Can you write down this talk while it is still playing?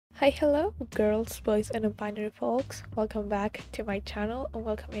Hi, hello, girls, boys, and non-binary folks. Welcome back to my channel, and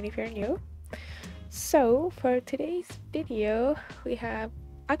welcome in if you're new. So, for today's video, we have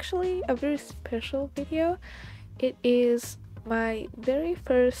actually a very special video. It is my very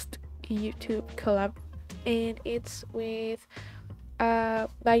first YouTube collab, and it's with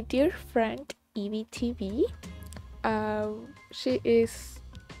my dear friend evieetv. She is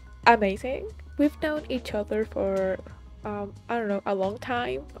amazing. We've known each other for I don't know, a long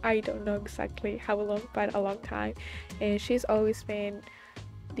time. I don't know exactly how long, but a long time. And she's always been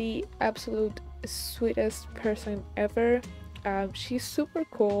the absolute sweetest person ever. She's super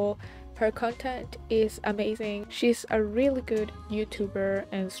cool. Her content is amazing. She's a really good YouTuber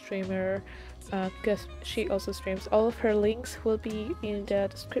and streamer because she also streams. All of her links will be in the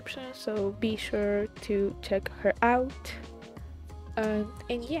description, so be sure to check her out.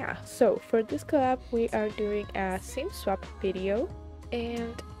 And yeah, so for this collab we are doing a simswap video,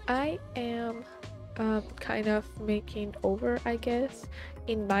 and I am kind of making over, I guess,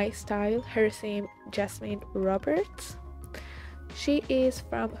 in my style, her sim Jasmine Roberts. She is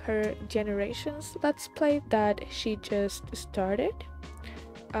from her Generations Let's Play that she just started.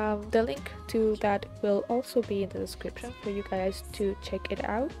 The link to that will also be in the description for you guys to check it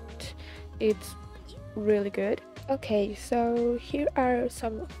out. It's really good. Okay, so here are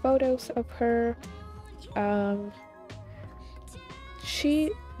some photos of her.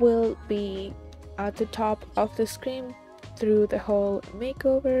 She will be at the top of the screen through the whole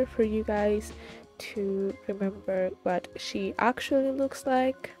makeover for you guys to remember what she actually looks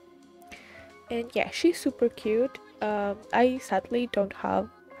like. And yeah, she's super cute. I sadly don't have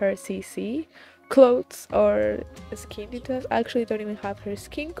her CC clothes or skin details. I actually don't even have her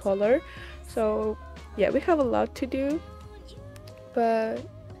skin color, so yeah, we have a lot to do, but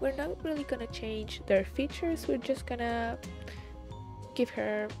we're not really gonna change their features. We're just gonna give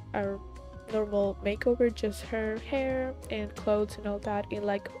her a normal makeover, just her hair and clothes and all that in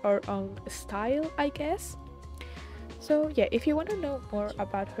like our own style, I guess. So yeah, if you want to know more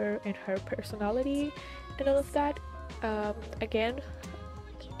about her and her personality and all of that, again,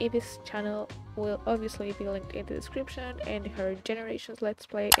 Evie's channel will obviously be linked in the description, and her Generations Let's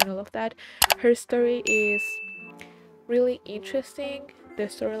Play and all of that. Her story is really interesting, the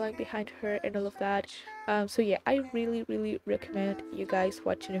storyline behind her and all of that. So yeah, I really recommend you guys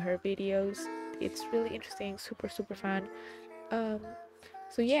watching her videos. It's really interesting, super fun.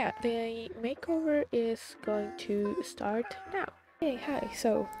 So yeah, the makeover is going to start now. Hey, hi,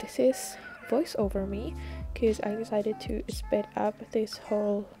 so this is voiceover me because I decided to speed up this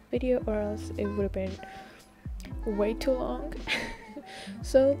whole video or else it would have been way too long.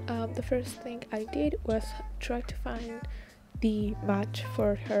 So the first thing I did was try to find the match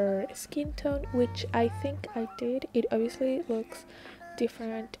for her skin tone, which I think I did. It obviously looks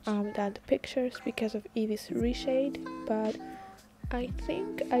different than the pictures because of Evie's reshade, but I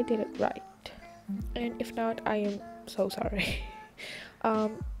think I did it right, and if not, I am so sorry.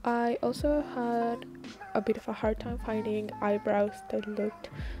 I also had a bit of a hard time finding eyebrows that looked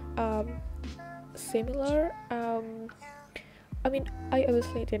similar. I mean, I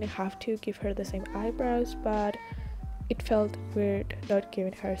obviously didn't have to give her the same eyebrows, but it felt weird not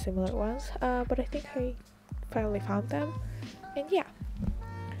giving her similar ones. But I think I finally found them, and yeah.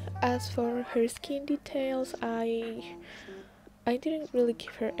 As for her skin details, I didn't really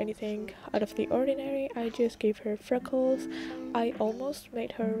give her anything out of the ordinary. I just gave her freckles. I almost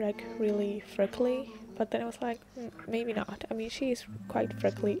made her like really freckly, but then I was like, maybe not. I mean, she is quite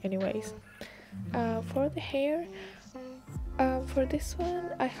freckly anyways. For the hair, for this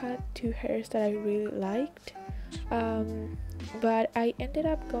one I had two hairs that I really liked, but I ended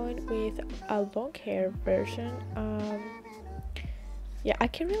up going with a long hair version. Yeah, I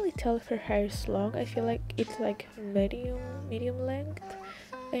can't really tell if her hair is long. I feel like it's like medium length,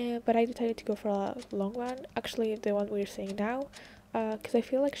 but I decided to go for a long one, actually the one we're seeing now, because I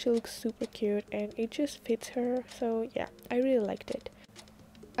feel like she looks super cute and it just fits her. So yeah, I really liked it.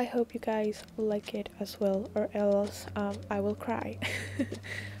 I hope you guys like it as well, or else I will cry.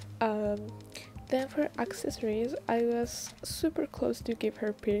 Then for accessories, I was super close to give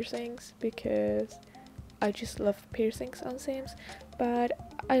her piercings because I just love piercings on Sims, but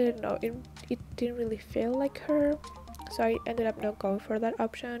I don't know, it didn't really feel like her, so I ended up not going for that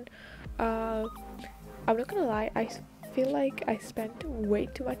option. I'm not gonna lie, I feel like I spent way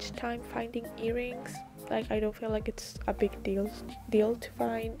too much time finding earrings. Like, I don't feel like it's a big deal to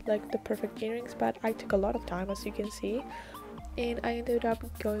find like the perfect earrings, but I took a lot of time, as you can see, and I ended up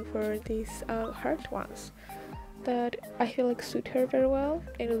going for these heart ones that I feel like suit her very well,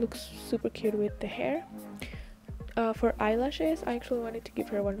 and it looks super cute with the hair. For eyelashes, I actually wanted to give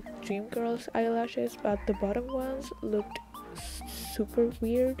her one of Dreamgirl's eyelashes, but the bottom ones looked super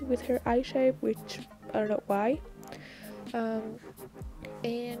weird with her eye shape, which I don't know why.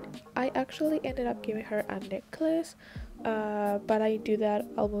 And I actually ended up giving her a necklace, but I do that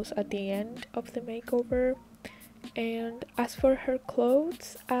almost at the end of the makeover. And as for her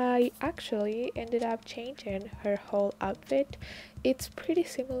clothes, I actually ended up changing her whole outfit. It's pretty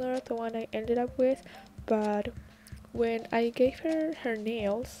similar to the one I ended up with, but when I gave her her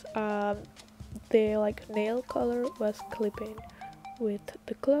nails, the like nail color was clipping with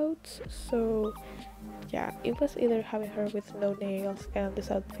the clothes, so yeah, it was either having her with no nails and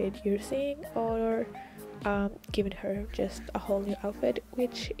this outfit you're seeing, or giving her just a whole new outfit,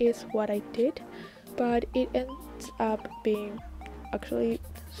 which is what I did. But it ends up being actually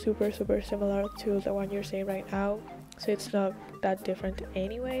super similar to the one you're seeing right now, so it's not that different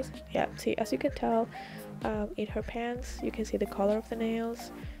anyways. Yeah, see, as you can tell, in her pants you can see the color of the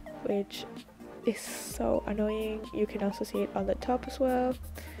nails, which is so annoying. You can also see it on the top as well.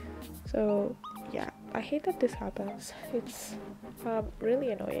 So yeah, I hate that this happens. It's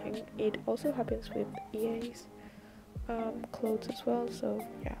really annoying. It also happens with EA's clothes as well, so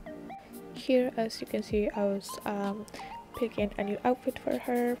yeah. Here, as you can see, I was picking a new outfit for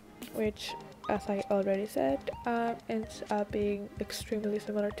her, which, as I already said, ends up being extremely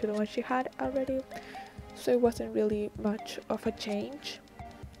similar to the one she had already, so it wasn't really much of a change.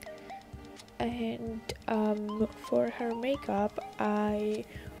 And for her makeup, I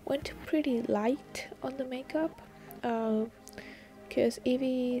went pretty light on the makeup, because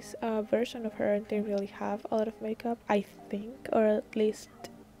Evie's version of her didn't really have a lot of makeup, I think, or at least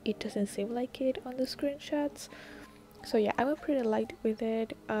it doesn't seem like it on the screenshots. So yeah, I went pretty light with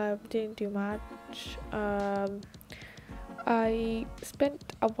it. Didn't do much. I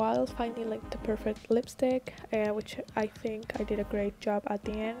spent a while finding like the perfect lipstick, which I think I did a great job at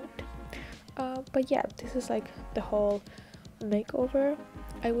the end. But yeah, this is like the whole makeover.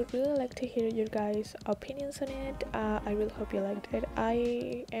 I would really like to hear your guys' opinions on it. I really hope you liked it.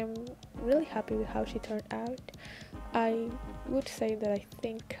 I am really happy with how she turned out. I would say that I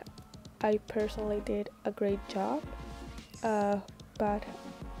think I personally did a great job, but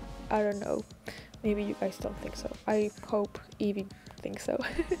I don't know, maybe you guys don't think so. I hope Evie thinks so.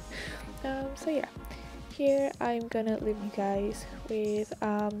 So yeah, here I'm gonna leave you guys with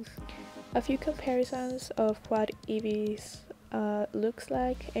a few comparisons of what Evie's looks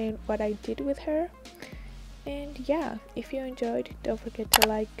like and what I did with her. And yeah, if you enjoyed, don't forget to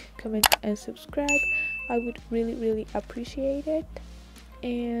like, comment and subscribe. I would really appreciate it.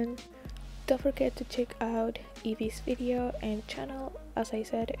 And don't forget to check out Evie's video and channel. As I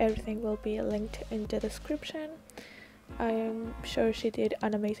said, everything will be linked in the description. I am sure she did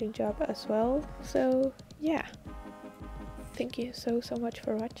an amazing job as well. So yeah, thank you so much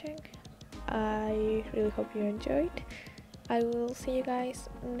for watching. I really hope you enjoyed. I will see you guys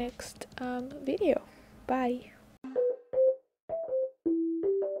next video. Bye.